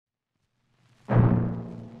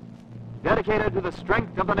dedicated to the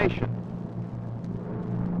strength of the nation.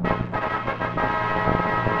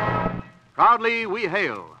 Proudly we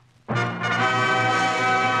hail.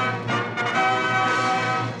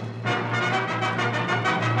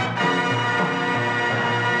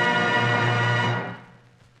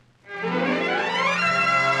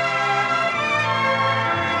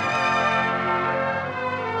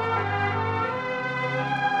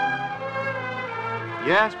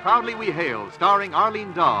 Yes, Proudly We Hail, starring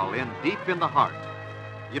Arlene Dahl in Deep in the Heart,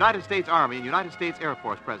 United States Army and United States Air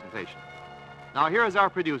Force presentation. Now here is our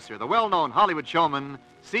producer, the well-known Hollywood showman,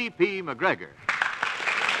 C.P. McGregor.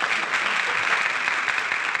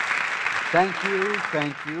 Thank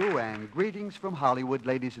you, and greetings from Hollywood,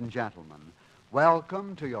 ladies and gentlemen.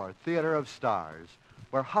 Welcome to your Theater of Stars,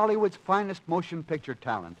 where Hollywood's finest motion picture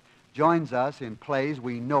talent joins us in plays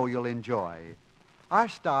we know you'll enjoy. Our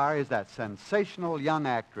star is that sensational young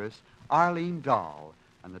actress, Arlene Dahl,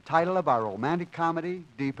 and the title of our romantic comedy,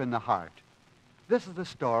 Deep in the Heart. This is the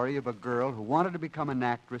story of a girl who wanted to become an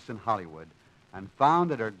actress in Hollywood and found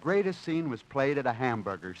that her greatest scene was played at a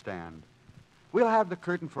hamburger stand. We'll have the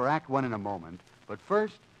curtain for Act One in a moment, but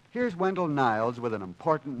first, here's Wendell Niles with an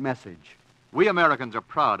important message. We Americans are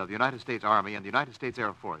proud of the United States Army and the United States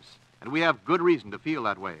Air Force, and we have good reason to feel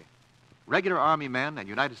that way. Regular Army men and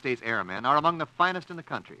United States airmen are among the finest in the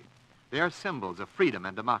country. They are symbols of freedom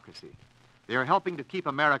and democracy. They are helping to keep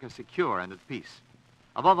America secure and at peace.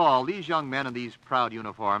 Above all, these young men in these proud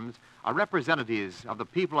uniforms are representatives of the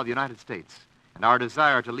people of the United States and our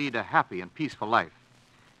desire to lead a happy and peaceful life.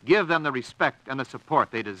 Give them the respect and the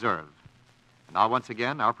support they deserve. And now, once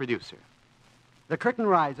again, our producer. The curtain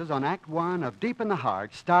rises on Act One of Deep in the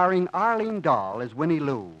Heart, starring Arlene Dahl as Winnie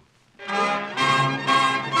Lou.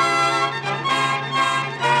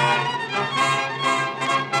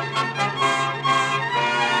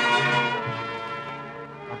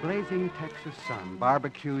 A blazing Texas sun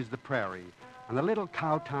barbecues the prairie, and the little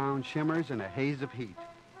cow town shimmers in a haze of heat.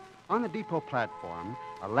 On the depot platform,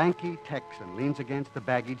 a lanky Texan leans against the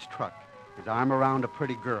baggage truck, his arm around a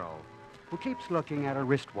pretty girl, who keeps looking at her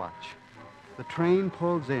wristwatch. The train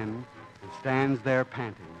pulls in and stands there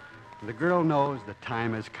panting, and the girl knows the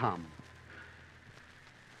time has come.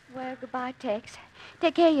 Well, goodbye, Tex.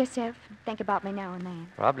 Take care of yourself. Think about me now and then.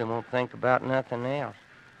 Probably won't think about nothing else.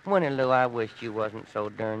 Winnie Lou, I wished you wasn't so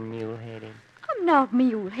darn mule-headed. I'm not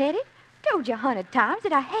mule-headed. Told you 100 times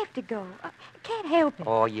that I have to go. I can't help it.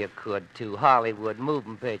 Oh, you could, too. Hollywood,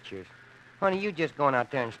 moving pictures. Honey, you just going out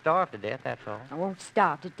there and starve to death, that's all. I won't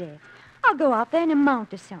starve to death. I'll go out there and amount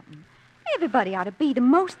to something. Everybody ought to be the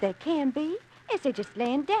most they can be, as they're just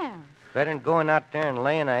laying down. Better than going out there and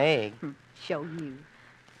laying an egg. Show you.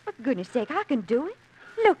 For goodness sake, I can do it.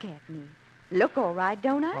 Look at me. Look all right,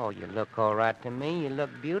 don't I? Oh, you look all right to me. You look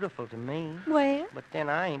beautiful to me. Well? But then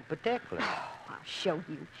I ain't particular. Oh, I'll show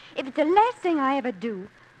you. If it's the last thing I ever do,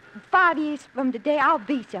 5 years from today, I'll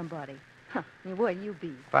be somebody. Huh, what'll you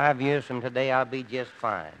be? 5 years from today, I'll be just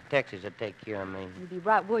fine. Texas will take care of me. You'll be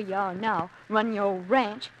right where you are now, running your old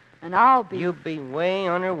ranch, and I'll be... You'll be way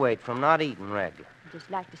underweight from not eating regular. I'd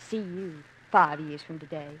just like to see you 5 years from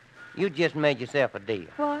today. You just made yourself a deal.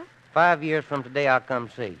 What? 5 years from today, I'll come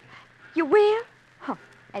see you. You will? Huh,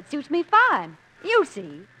 that suits me fine. You'll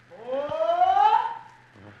see.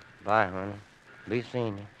 Bye, honey. Be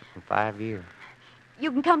seeing you in 5 years.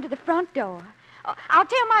 You can come to the front door. I'll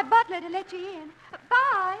tell my butler to let you in.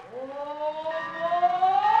 Bye.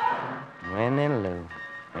 Winnie Lou.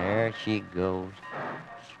 There she goes.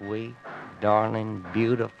 Sweet, darling,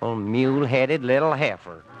 beautiful, mule-headed little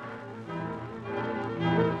heifer.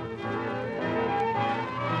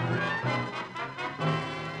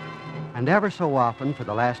 And ever so often for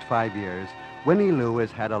the last 5 years, Winnie Lou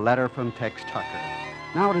has had a letter from Tex Tucker.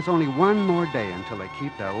 Now it is only one more day until they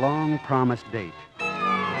keep their long-promised date.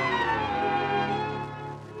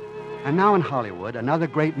 And now in Hollywood, another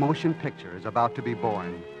great motion picture is about to be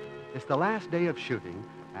born. It's the last day of shooting,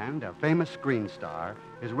 and a famous screen star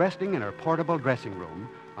is resting in her portable dressing room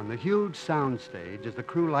on the huge sound stage as the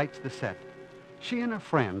crew lights the set. She and a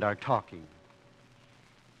friend are talking.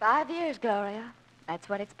 5 years, Gloria. That's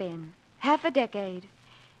what it's been. Half a decade.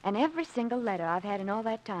 And every single letter I've had in all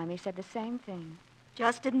that time, he said the same thing.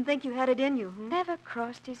 Just didn't think you had it in you, Never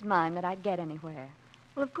crossed his mind that I'd get anywhere.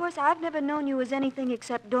 Well, of course, I've never known you as anything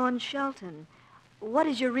except Dawn Shelton. What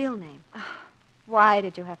is your real name? Why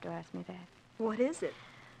did you have to ask me that? What is it?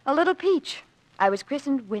 A little peach. I was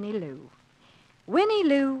christened Winnie Lou. Winnie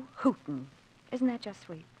Lou Hooten. Isn't that just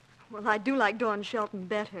sweet? Well, I do like Dawn Shelton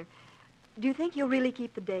better. Do you think he'll really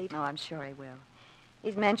keep the date? Oh, I'm sure he will.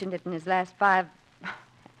 He's mentioned it in his last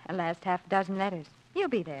half dozen letters. He'll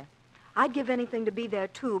be there. I'd give anything to be there,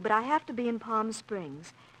 too, but I have to be in Palm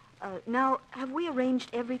Springs. Now, have we arranged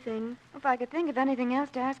everything? If I could think of anything else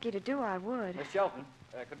to ask you to do, I would. Miss Shelton,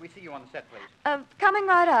 could we see you on the set, please? Coming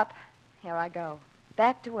right up. Here I go.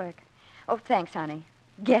 Back to work. Oh, thanks, honey.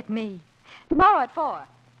 Get me. Tomorrow at 4.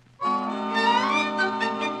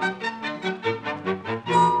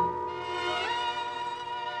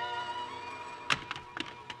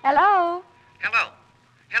 Hello?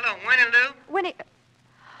 Hello, Winnie Lou? Winnie.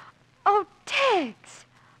 Oh, Tex.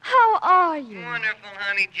 How are you? Wonderful,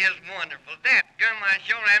 honey, just wonderful. Dadgum, I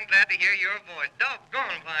sure am glad to hear your voice.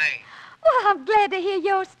 Doggone if I ain't. Well, I'm glad to hear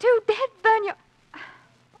yours, too. Dad, burn your...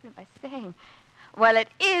 What am I saying? Well, it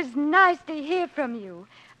is nice to hear from you.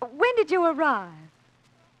 When did you arrive?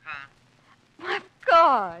 Huh? Why, of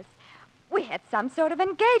course. We had some sort of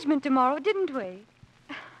engagement tomorrow, didn't we?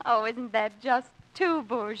 Oh, isn't that just too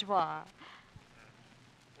bourgeois?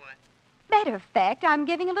 What? Matter of fact, I'm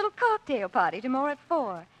giving a little cocktail party tomorrow at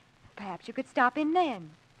 4. Perhaps you could stop in then.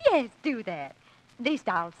 Yes, do that. At least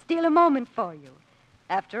I'll steal a moment for you.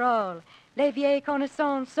 After all, les vieilles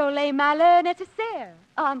connaissances sont les malheurs nécessaires,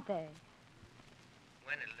 aren't they?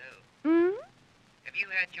 Winnie Lou, Hmm? have you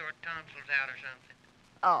had your tonsils out or something?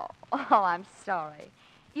 Oh, I'm sorry.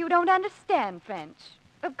 You don't understand French.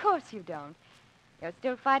 Of course you don't. You're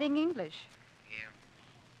still fighting English. Yeah.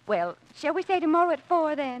 Well, shall we say tomorrow at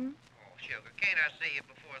 4, then? Oh, sugar, can't I see you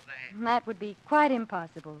before that? That would be quite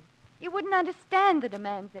impossible. You wouldn't understand the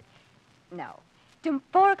demands that... No. To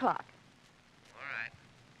 4 o'clock. All right.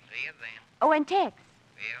 See you then. Oh, and Tex,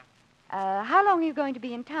 Yeah. how long are you going to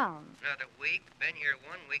be in town? Another week. Been here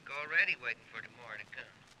 1 week already waiting for tomorrow to come.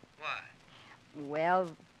 Why?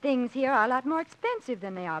 Well, things here are a lot more expensive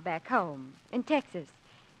than they are back home, in Texas.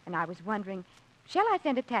 And I was wondering, shall I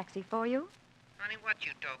send a taxi for you? Honey, what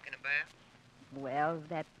you talking about? Well,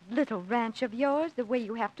 that little ranch of yours, the way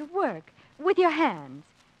you have to work, with your hands.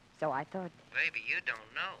 So I thought, Baby, you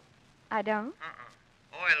don't know. I don't?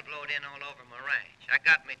 Oil blowed in all over my ranch. I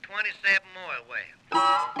got me 27 oil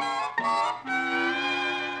wells.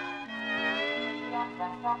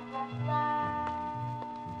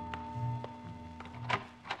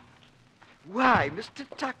 Why, Mr.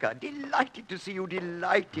 Tucker, delighted to see you,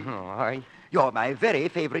 delighted. Oh, are you? You're my very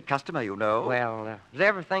favorite customer, you know. Well, does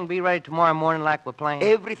everything be ready tomorrow morning like we're planning?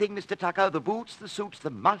 Everything, Mr. Tucker, the boots, the suits, the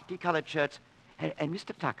multicolored shirts. And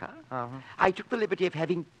Mr. Tucker, I took the liberty of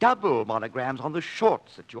having double monograms on the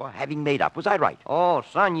shorts that you are having made up. Was I right? Oh,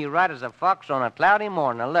 son, you right as a fox on a cloudy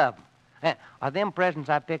morning. I love 'em. Are them presents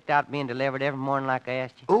I picked out being delivered every morning like I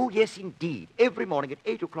asked you? Oh, yes, indeed. Every morning at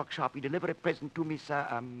 8 o'clock sharp, we deliver a present to Miss,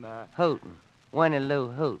 Houghton. Winnie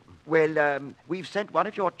Lou Houghton. Well, we've sent one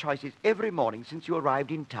of your choices every morning since you arrived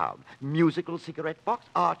in town. Musical cigarette box,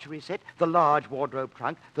 archery set, the large wardrobe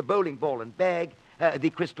trunk, the bowling ball and bag,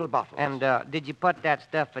 the crystal bottles. And did you put that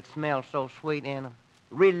stuff that smells so sweet in 'em?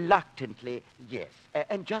 Reluctantly, yes.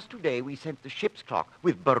 And just today we sent the ship's clock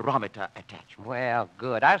with barometer attachment. Well,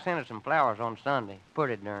 good. I sent her some flowers on Sunday.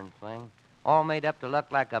 Pretty darn thing. All made up to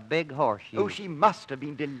look like a big horseshoe. Oh, she must have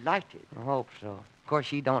been delighted. I hope so. Of course,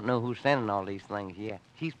 she don't know who's sending all these things yet.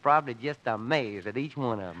 She's probably just amazed at each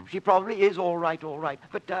one of them. She probably is all right.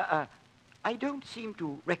 But I don't seem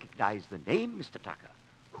to recognize the name, Mr. Tucker.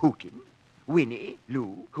 Houghton? Winnie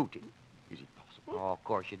Lou Houghton? Is it possible? Oh, of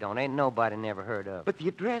course you don't. Ain't nobody never heard of. But the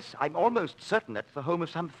address, I'm almost certain that's the home of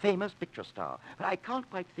some famous picture star. But I can't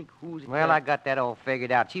quite think who's... Well, I got that all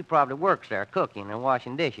figured out. She probably works there, cooking and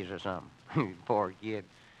washing dishes or something. Poor kid.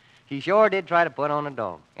 She sure did try to put on a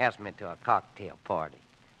dog. Asked me to a cocktail party.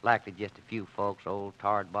 Likely just a few folks, old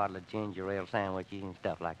tarred bottle of ginger ale sandwiches and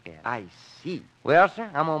stuff like that. I see. Well, sir,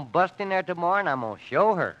 I'm going to bust in there tomorrow and I'm going to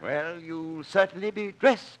show her. Well, you'll certainly be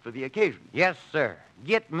dressed for the occasion. Yes, sir.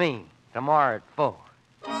 Get me tomorrow at 4.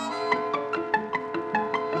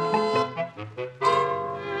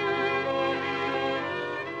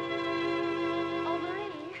 Oh,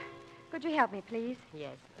 Marie, could you help me, please?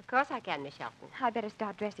 Yes, of course I can, Miss Shelton. I'd better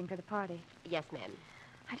start dressing for the party. Yes, ma'am.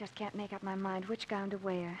 I just can't make up my mind which gown to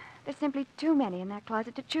wear. There's simply too many in that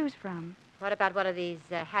closet to choose from. What about one of these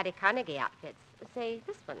Hattie Carnegie outfits? Say,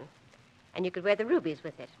 this one. And you could wear the rubies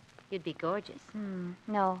with it. You'd be gorgeous.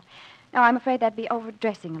 No, I'm afraid that'd be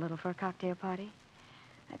overdressing a little for a cocktail party.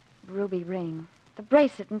 That ruby ring, the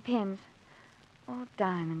bracelet and pins. All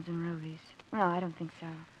diamonds and rubies. No, I don't think so.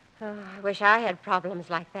 Oh, I wish I had problems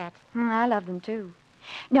like that. I love them, too.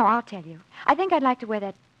 No, I'll tell you. I think I'd like to wear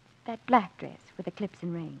that black dress with the clips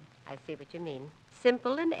and ring. I see what you mean.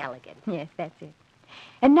 Simple and elegant. Yes, that's it.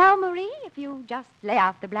 And now, Marie, if you just lay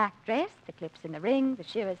out the black dress, the clips and the ring, the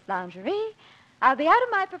sheerest lingerie, I'll be out of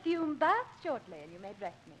my perfume bath shortly, and you may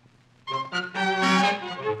dress me.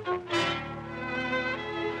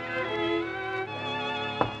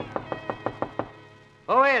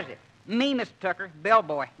 Who is it? Me, Mr. Tucker,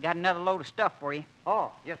 bellboy. Got another load of stuff for you.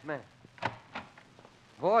 Oh, just a minute.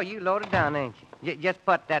 Boy, you loaded down, ain't you? Just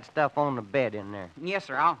put that stuff on the bed in there. Yes,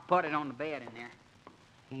 sir. I'll put it on the bed in there.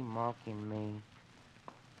 He mocking me.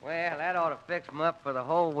 Well, that ought to fix him up for the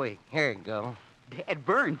whole week. Here you go. Dead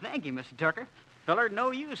burn. Thank you, Mr. Tucker. Feller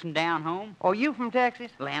no use in down home. Oh, you from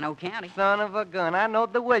Texas? Llano County. Son of a gun. I know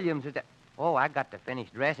the Williams. Oh, I got to finish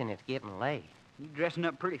dressing. It's getting late. You dressing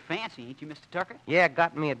up pretty fancy, ain't you, Mr. Tucker? Yeah,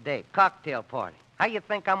 got me a date. Cocktail party. How you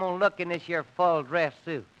think I'm going to look in this here full dress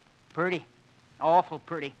suit? Pretty. Awful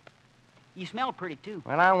pretty. You smell pretty, too.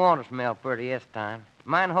 Well, I want to smell pretty this time.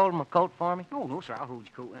 Mind holding my coat for me? Oh, no, sir. I'll hold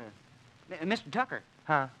your coat. Mr. Tucker.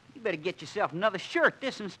 Huh? You better get yourself another shirt.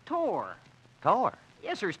 This one's tore. Tore?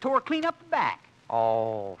 Yes, sir. It's tore clean up the back.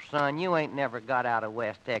 Oh, son, you ain't never got out of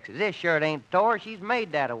West Texas. This shirt ain't tore. She's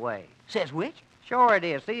made that away. Says which? Sure it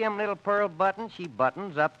is. See them little pearl buttons? She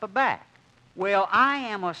buttons up the back. Well, I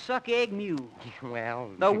am a suck-egg mule. Well...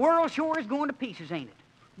 The world sure is going to pieces, ain't it?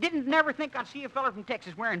 Didn't never think I'd see a feller from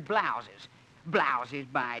Texas wearing blouses. Blouses,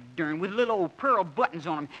 by darn, with little old pearl buttons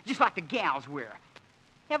on them, just like the gals wear.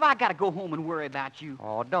 Have I got to go home and worry about you?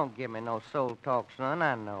 Oh, don't give me no soul talk, son.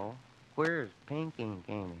 I know. Queer as pink ink,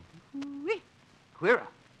 ain't it? Ooh-wee. Queer.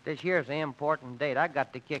 This here's an important date. I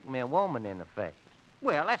got to kick me a woman in the face.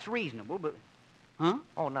 Well, that's reasonable, but... Huh?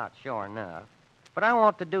 Oh, not sure enough. But I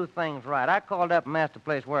want to do things right. I called up and asked the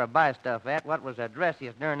place where I buy stuff at. What was the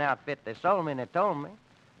dressiest darn outfit they sold me, and they told me.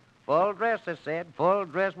 Full dress, they said. Full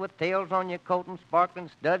dress with tails on your coat and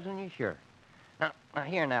sparkling studs on your shirt. Now,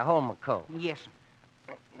 here, hold my coat. Yes,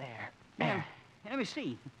 sir. There. Now, let me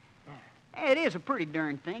see. It is a pretty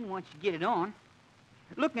darn thing once you get it on.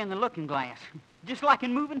 Look in the looking glass. Just like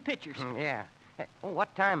in moving pictures. Yeah. Hey, oh,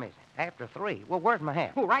 what time is it? After 3. Well, where's my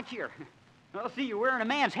hat? Oh, right here. I'll see you're wearing a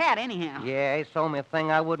man's hat anyhow. Yeah, he sold me a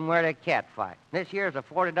thing I wouldn't wear to a cat fight. This here's a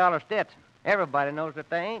 $40 Stetson. Everybody knows that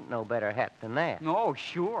there ain't no better hat than that. Oh,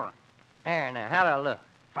 sure. There, now, how'd I look?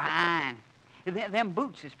 Fine. Them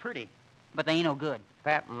boots is pretty, but they ain't no good.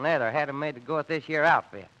 Patent leather had 'em made to go with this here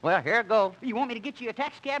outfit. Well, here goes. You want me to get you a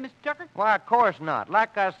taxi cab, Mr. Tucker? Why, of course not.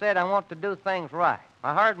 Like I said, I want to do things right.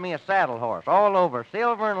 I hired me a saddle horse, all over,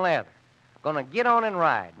 silver and leather. Gonna get on and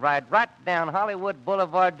ride. Ride right down Hollywood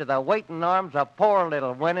Boulevard to the waiting arms of poor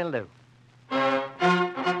little Winnie Lou.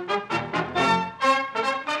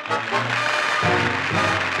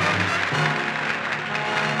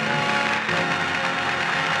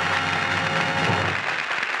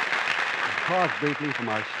 Pause briefly from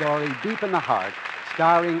our story, Deep in the Heart,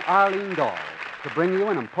 starring Arlene Dahl, to bring you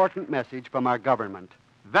an important message from our government.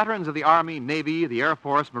 Veterans of the Army, Navy, the Air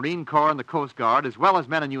Force, Marine Corps, and the Coast Guard, as well as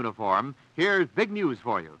men in uniform, here's big news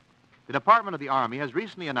for you. The Department of the Army has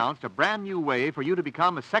recently announced a brand new way for you to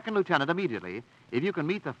become a second lieutenant immediately if you can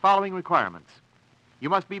meet the following requirements. You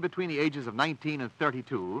must be between the ages of 19 and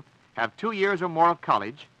 32, have 2 years or more of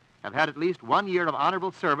college, have had at least 1 year of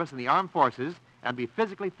honorable service in the armed forces, and be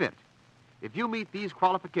physically fit. If you meet these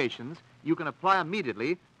qualifications, you can apply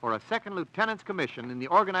immediately for a second lieutenant's commission in the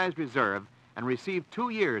organized reserve and receive 2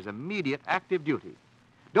 years immediate active duty.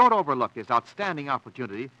 Don't overlook this outstanding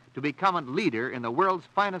opportunity to become a leader in the world's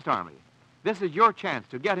finest army. This is your chance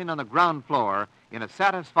to get in on the ground floor in a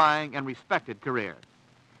satisfying and respected career.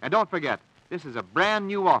 And don't forget, this is a brand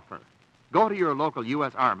new offer. Go to your local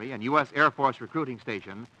U.S. Army and U.S. Air Force recruiting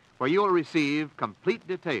station where you'll receive complete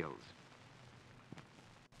details.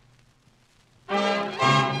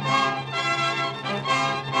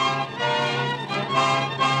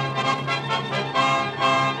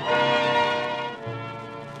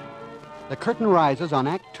 The curtain rises on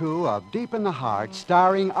Act 2 of Deep in the Heart,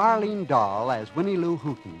 starring Arlene Dahl as Winnie Lou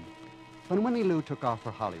Houghton. When Winnie Lou took off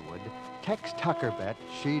for Hollywood, Tex Tucker bet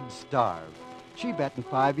she'd starve. She bet in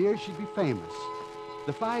 5 years she'd be famous.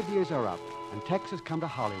 The 5 years are up, and Tex has come to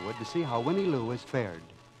Hollywood to see how Winnie Lou has fared.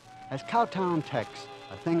 As Cowtown Tex,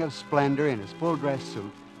 a thing of splendor in his full-dress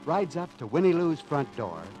suit, rides up to Winnie Lou's front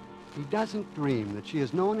door, he doesn't dream that she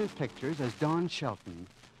is known in pictures as Dawn Shelton.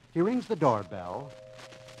 He rings the doorbell.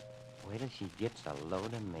 Wait till she gets a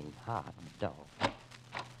load of me hot dog.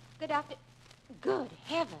 Good afternoon. Good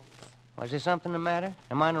heavens. Was there something the matter?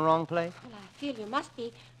 Am I in the wrong place? Well, I feel you must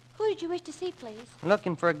be. Who did you wish to see, please?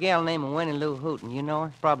 Looking for a gal named Winnie Lou Houghton. You know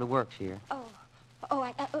her? Probably works here.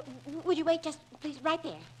 Would you wait just, please, right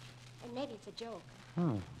there? And maybe it's a joke.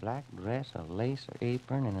 Black dress, a lace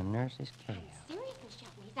apron, and a nurse's cap. I'm serious, Miss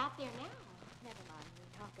Shelton. He's out there now. Never mind.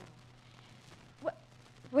 We'll talk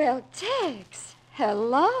of Well, Tex,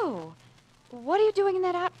 hello. What are you doing in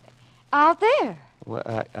that out there?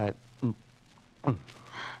 Well,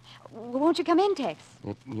 Won't you come in, Tex?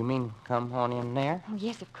 You mean come on in there? Oh,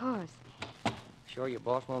 yes, of course. Sure your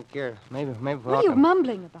boss won't care. Maybe What are you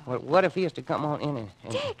mumbling about? What if he is to come on in and...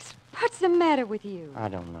 Tex, what's the matter with you? I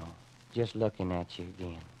don't know. Just looking at you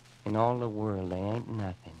again. In all the world, there ain't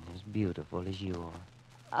nothing as beautiful as you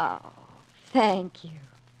are. Oh, thank you.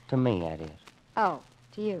 To me, that is. Oh,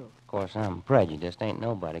 to you. Of course, I'm prejudiced. Ain't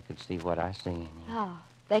nobody could see what I see in you. Oh,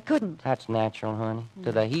 they couldn't. That's natural, honey.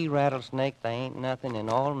 To the he-rattlesnake, there ain't nothing in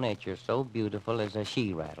all nature so beautiful as a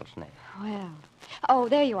she-rattlesnake. Well. Oh,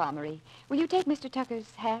 there you are, Marie. Will you take Mr.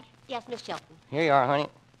 Tucker's hat? Yes, Miss Shelton. Here you are, honey.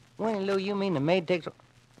 Winnie Lou, you mean the maid takes...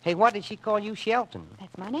 Hey, what did she call you, Shelton?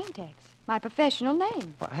 That's my name, Tex. My professional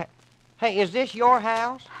name. Hey, is this your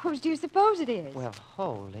house? Whose do you suppose it is? Well,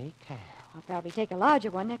 holy cow. I'll probably take a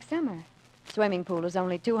larger one next summer. Swimming pool is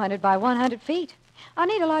only 200 by 100 feet. I'll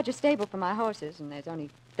need a larger stable for my horses, and there's only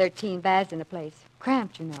 13 baths in the place.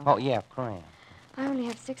 Cramped, you know. Oh, yeah, cramp. I only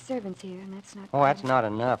have 6 servants here, and that's not... Oh, that's not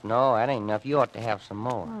enough. No, that ain't enough. You ought to have some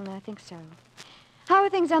more. Well, I think so. How are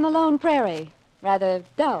things on the Lone Prairie? Rather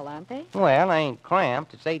dull, aren't they? Well, I ain't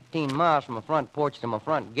cramped. It's 18 miles from my front porch to my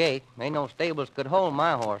front gate. Ain't no stables could hold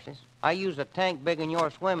my horses. I use a tank big in your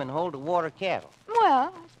swimming hole to water cattle.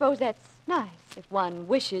 Well, I suppose that's nice, if one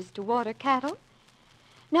wishes to water cattle.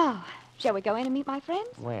 Now, shall we go in and meet my friends?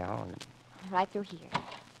 Well... Right through here.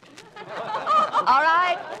 All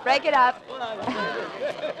right, break it up.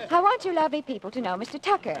 I want you lovely people to know Mr.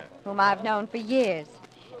 Tucker, whom I've known for years.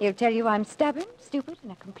 He'll tell you I'm stubborn, stupid,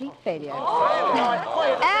 and a complete failure.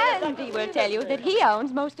 And he will tell you that he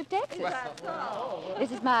owns most of Texas. This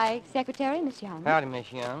is my secretary, Miss Young. Howdy,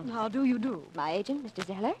 Miss Young. How do you do? My agent, Mr.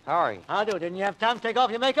 Zeller. How are you? How do? Didn't you have time to take off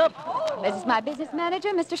your makeup? This is my business manager,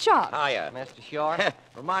 Mr. Shaw. Hiya. Mr. Shore.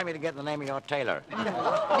 Remind me to get the name of your tailor.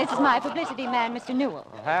 This is my publicity man, Mr. Newell.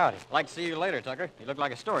 Well, howdy. Like to see you later, Tucker. You look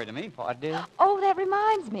like a story to me. Oh, I do? Oh, that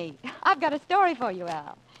reminds me. I've got a story for you,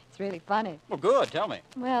 Al. It's really funny. Well, good. Tell me.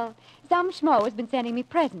 Well, some schmo has been sending me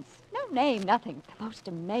presents. No name, nothing. The most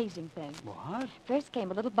amazing thing. What? First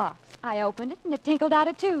came a little box. I opened it, and it tinkled out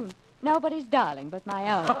a tune. Nobody's darling but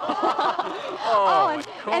my own.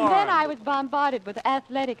 And then I was bombarded with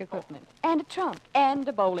athletic equipment, and a trunk, and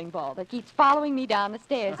a bowling ball that keeps following me down the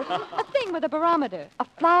stairs. A thing with a barometer.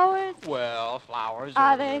 Flowers. Well, flowers.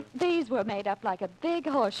 Are they? These were made up like a big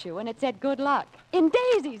horseshoe, and it said good luck. In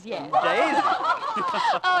daisies, yes. Daisies?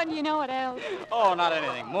 Oh, and you know what else? Oh, not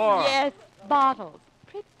anything more. Yes, bottles.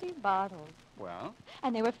 Pretty bottles. Well?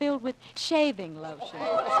 And they were filled with shaving lotion.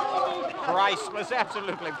 Priceless,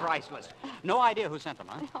 absolutely priceless. No idea who sent them,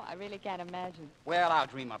 huh? Oh, I really can't imagine. Well, I'll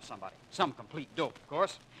dream up somebody. Some complete dope, of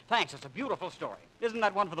course. Thanks, it's a beautiful story. Isn't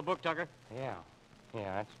that one for the book, Tucker? Yeah.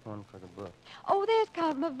 Yeah, that's one for the book. Oh, there's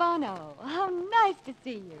Count Movano. How nice to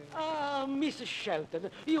see you. Ah, Mrs.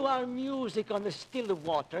 Shelton, you are music on the still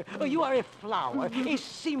water. You are a flower, a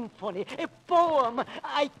symphony, a poem.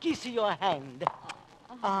 I kiss your hand.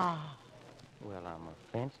 Ah. Well, I'm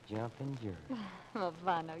a fence-jumping jerk.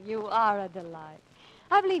 Movano, you are a delight.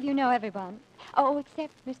 I believe you know everyone. Oh,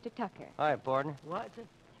 except Mr. Tucker. Hi, partner. What?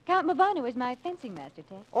 Count Movano is my fencing master,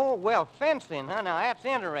 Ted. Oh, well, fencing, huh? Now, that's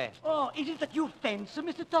interesting. Oh, is it that you fence,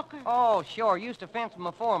 Mr. Tucker? Oh, sure. Used to fence with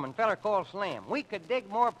my foreman, feller called Slim. We could dig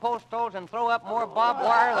more post holes and throw up more barbed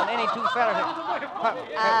wire than any two fellers.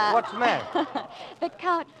 What's the matter? The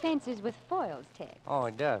Count fences with foils, Ted. Oh,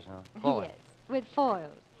 it does, huh? Boy. Yes, with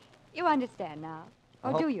foils. You understand now.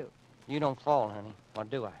 Or do you? You don't fall, honey. Or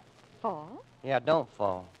do I? Fall? Yeah, don't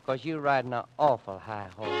fall, 'cause you're riding an awful high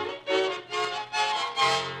horse.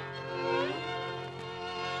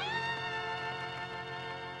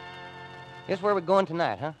 Guess where we're going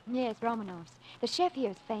tonight, huh? Yes, Romanov's. The chef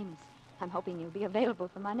here is famous. I'm hoping you'll be available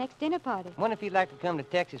for my next dinner party. Wonder if you'd like to come to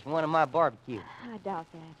Texas for one of my barbecues. I doubt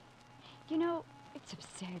that. You know, it's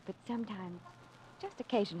absurd, but sometimes, just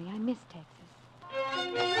occasionally, I miss Texas.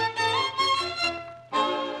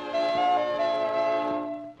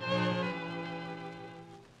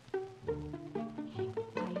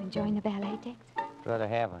 Are you enjoying the ballet, Tex? Rather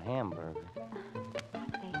have a hamburger.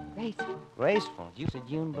 Aren't they graceful? Graceful. You said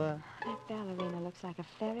June bug? That ballerina looks like a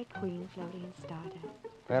fairy queen floating in stardust.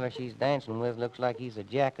 Fella she's dancing with looks like he's a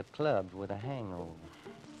jack of clubs with a hangover.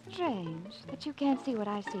 Strange that you can't see what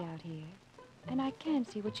I see out here. And I can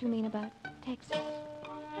see what you mean about Texas.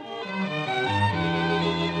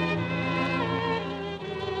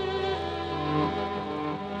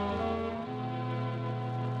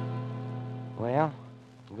 Well,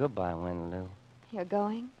 goodbye, Winnie Lou. You're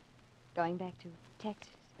going? Going back to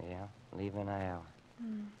Texas? Yeah, leaving an hour.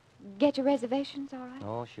 Get your reservations, all right?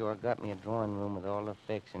 Oh, sure. Got me a drawing room with all the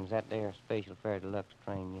fixings. That there special fare deluxe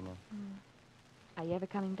train, you know. Are you ever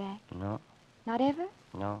coming back? No, Not ever?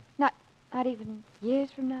 no, Not even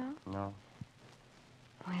years from now? no.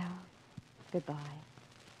 Well, Goodbye.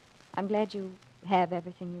 I'm glad you have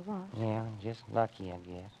everything you want. Yeah, just lucky, I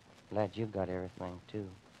guess. Glad you got everything, too.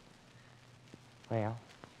 Well,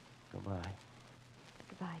 goodbye.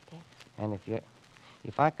 Goodbye, Tex. And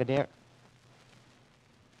if I could ever...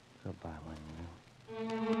 Goodbye, Wendy.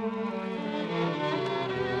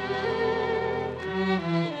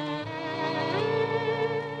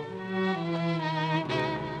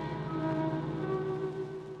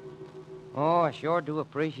 Oh, I sure do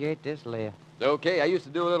appreciate this lift. It's okay. I used to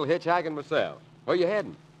do a little hitchhiking myself. Where you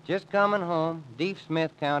heading? Just coming home. Deep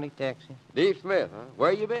Smith County, Texas. Deep Smith, huh?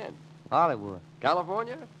 Where you been? Hollywood.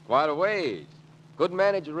 California? Quite a ways. Couldn't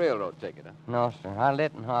manage a railroad ticket, huh? No, sir. I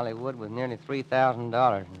lit in Hollywood with nearly $3,000 and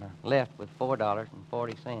I left with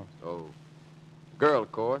 $4.40. Oh. Girl,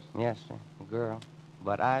 of course. Yes, sir. A girl.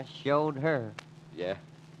 But I showed her. Yeah.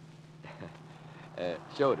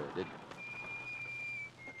 Showed her, didn't you?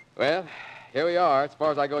 Well, here we are, as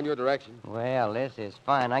far as I go in your direction. Well, this is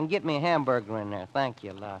fine. I can get me a hamburger in there. Thank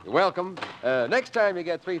you a lot. You're welcome. Next time you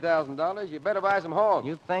get $3,000, you better buy some hogs.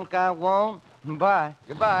 You think I won't? Bye.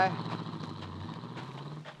 Goodbye.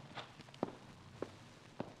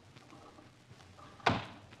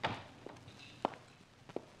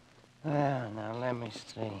 Well, now, let me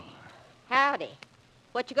see. Howdy.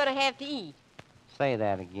 What you gonna have to eat? Say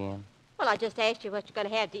that again. Well, I just asked you what you're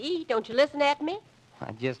gonna have to eat. Don't you listen at me?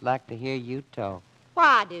 I'd just like to hear you talk.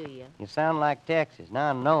 Why do you? You sound like Texas. Now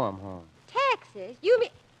I know I'm home. Texas? You mean...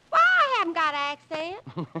 Why, I haven't got an accent.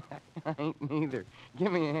 I ain't neither.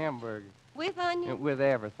 Give me a hamburger. With onions? With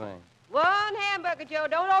everything. One hamburger, Joe.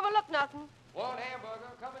 Don't overlook nothing. One hamburger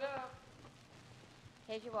coming up.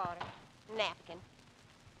 Here's your water. Napkin.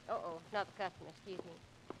 Uh-oh, another customer. Excuse me.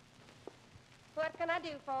 What can I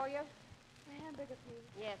do for you? A hamburger, please.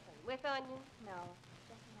 Yes, sir. With onions? No,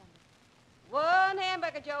 just a hamburger. One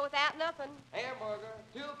hamburger, Joe, without nothing. Hamburger,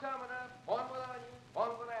 two coming up, one with onions, one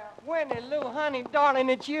without. Winnie Lou, honey, darling,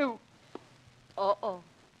 it's you. Uh-oh.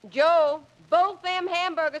 Joe, both them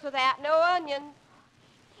hamburgers without no onions.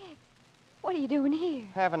 Tex, what are you doing here?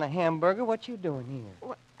 Having a hamburger? What you doing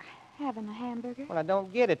here? Having a hamburger? Well, I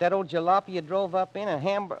don't get it. That old jalopy you drove up in, a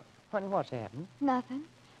hamburger. Honey, what's happened? Nothing.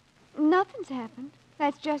 Nothing's happened.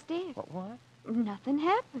 That's just it. What? Nothing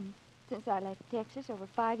happened since I left Texas over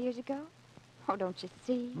 5 years ago. Oh, don't you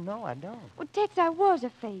see? No, I don't. Well, Tex, I was a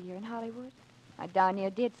failure in Hollywood. I darn near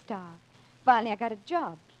did starve. Finally, I got a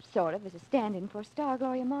job, sort of, as a stand-in for star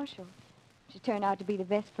Gloria Marshall. She turned out to be the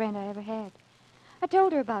best friend I ever had. I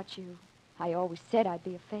told her about you. I always said I'd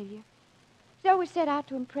be a failure. She always set out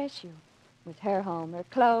to impress you. With her home, her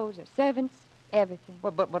clothes, her servants, everything.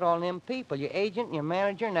 Well, but all them people, your agent and your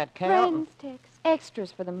manager and that count. Friends, Tex.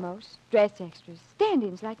 Extras for the most. Dress extras.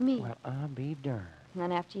 Stand-ins like me. Well, I'll be darned. And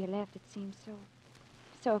then after you left, it seemed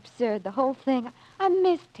so absurd, the whole thing. I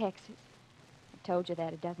missed Texas. I told you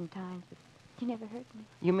that a dozen times, but you never heard me.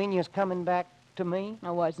 You mean you's coming back to me?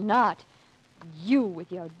 I was not. You with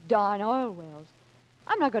your darn oil wells.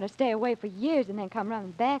 I'm not going to stay away for years and then come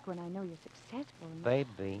running back when I know you're successful.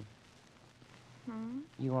 Baby, Hmm?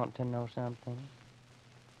 you want to know something?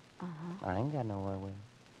 Uh-huh. I ain't got no oil well.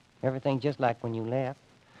 Everything just like when you left.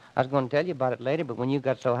 I was going to tell you about it later, but when you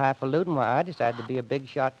got so highfalutin, why, I decided to be a big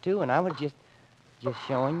shot, too, and I was just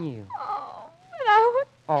showing you. Oh, but I would...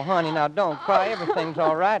 Oh, honey, now don't cry. Everything's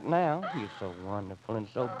all right now. You're so wonderful and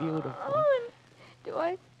so beautiful. Oh, and do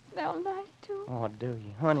I smell nice, too? Oh, do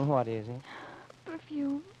you? Honey, what is it?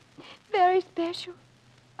 Perfume. Very special.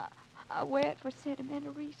 I wear it for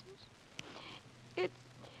sentimental reasons. It's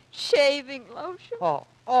shaving lotion.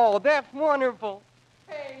 Oh, that's wonderful.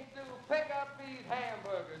 Hey, Sue, pick up these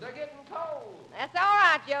hamburgers. They're getting cold. That's all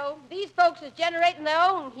right, Joe. These folks is generating their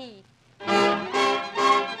own heat.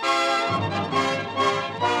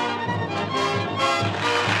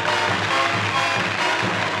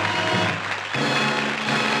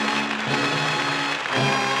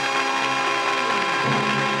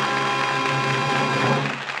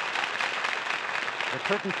 The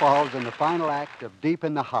curtain falls in the final act of Deep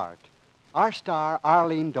in the Heart. Our star,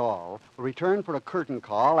 Arlene Dahl, will return for a curtain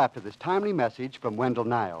call after this timely message from Wendell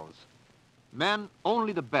Niles. Men,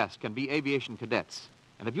 only the best can be aviation cadets.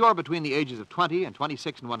 And if you are between the ages of 20 and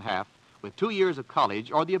 26 1/2, with 2 years of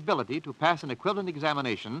college or the ability to pass an equivalent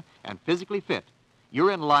examination and physically fit,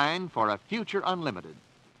 you're in line for a future unlimited.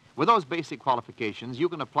 With those basic qualifications, you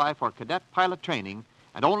can apply for cadet pilot training,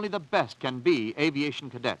 and only the best can be aviation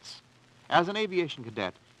cadets. As an aviation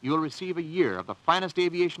cadet, you'll receive a year of the finest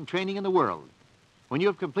aviation training in the world. When you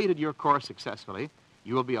have completed your course successfully,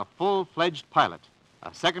 you will be a full-fledged pilot,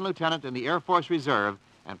 a second lieutenant in the Air Force Reserve,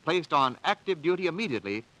 and placed on active duty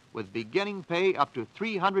immediately with beginning pay up to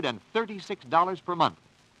 $336 per month.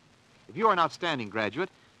 If you are an outstanding graduate,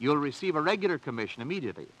 you'll receive a regular commission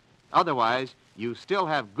immediately. Otherwise, you still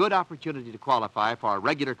have good opportunity to qualify for a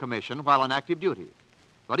regular commission while on active duty.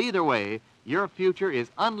 But either way, your future is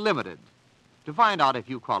unlimited. To find out if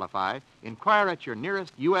you qualify, inquire at your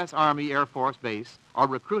nearest U.S. Army Air Force base or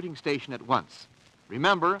recruiting station at once.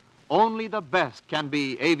 Remember, only the best can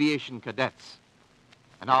be aviation cadets.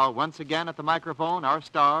 And now, once again at the microphone, our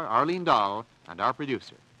star, Arlene Dahl, and our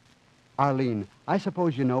producer. Arlene, I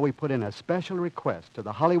suppose you know we put in a special request to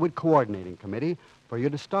the Hollywood Coordinating Committee for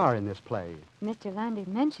you to star in this play. Mr. Lundy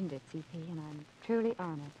mentioned it, C.P., and I'm truly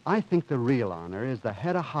honored. I think the real honor is the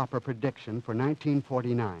Hedda Hopper prediction for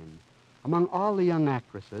 1949. Among all the young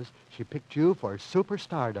actresses, she picked you for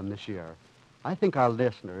superstardom this year. I think our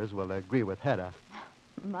listeners will agree with Hedda.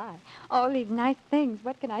 My, all these nice things.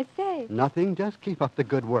 What can I say? Nothing, just keep up the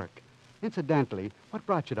good work. Incidentally, what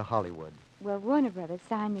brought you to Hollywood? Well, Warner Brothers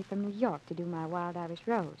signed me from New York to do my Wild Irish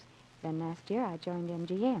Rose. Then last year I joined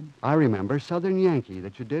MGM. I remember Southern Yankee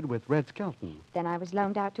that you did with Red Skelton. Then I was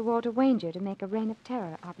loaned out to Walter Wanger to make A Reign of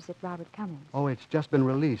Terror opposite Robert Cummings. Oh, it's just been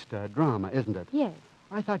released, a drama, isn't it? Yes.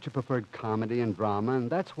 I thought you preferred comedy and drama, and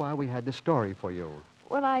that's why we had the story for you.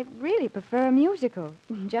 Well, I really prefer a musical,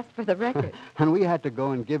 just for the record. And we had to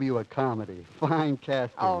go and give you a comedy. Fine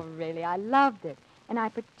casting. Oh, really? I loved it. And I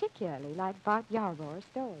particularly liked Bart Yarborough's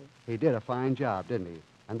story. He did a fine job, didn't he?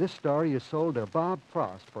 And this story you sold to Bob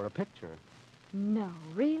Frost for a picture. No,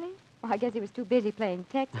 really? Well, I guess he was too busy playing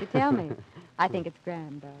text to tell me. I think it's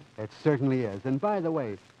grand, though. It certainly is. And by the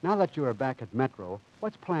way, now that you are back at Metro,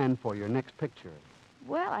 what's planned for your next picture?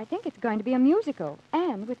 Well, I think it's going to be a musical,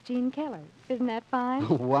 and with Gene Kelly. Isn't that fine?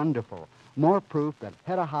 Wonderful. More proof that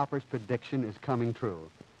Hedda Hopper's prediction is coming true.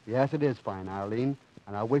 Yes, it is fine, Arlene,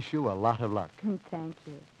 and I wish you a lot of luck. Thank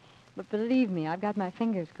you. But believe me, I've got my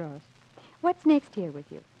fingers crossed. What's next here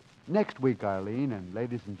with you? Next week, Arlene, and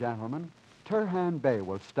ladies and gentlemen, Turhan Bey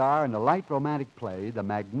will star in the light romantic play, The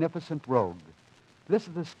Magnificent Rogue. This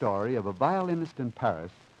is the story of a violinist in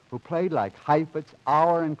Paris who played like Heifetz,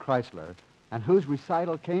 Auer, and Chrysler, and whose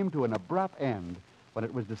recital came to an abrupt end when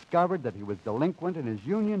it was discovered that he was delinquent in his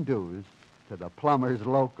union dues to the plumber's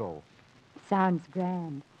loco. Sounds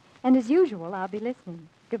grand. And as usual, I'll be listening.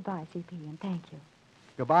 Goodbye, C.P., and thank you.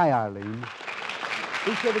 Goodbye, Arlene.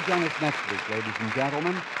 Be sure to join us next week, ladies and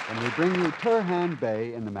gentlemen, when we bring you Turhan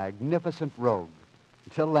Bey in The Magnificent Rogue.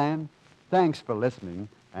 Until then, thanks for listening,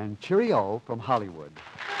 and cheerio from Hollywood.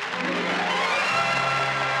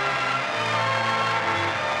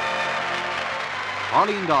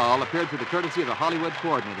 Arlene Dahl appeared through the courtesy of the Hollywood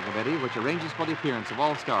Coordinating Committee, which arranges for the appearance of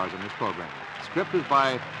all stars in this program. The script is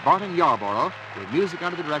by Barton Yarborough, with music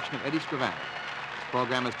under the direction of Eddie Scrivant. This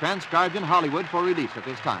program is transcribed in Hollywood for release at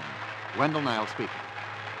this time. Wendell Niles speaking.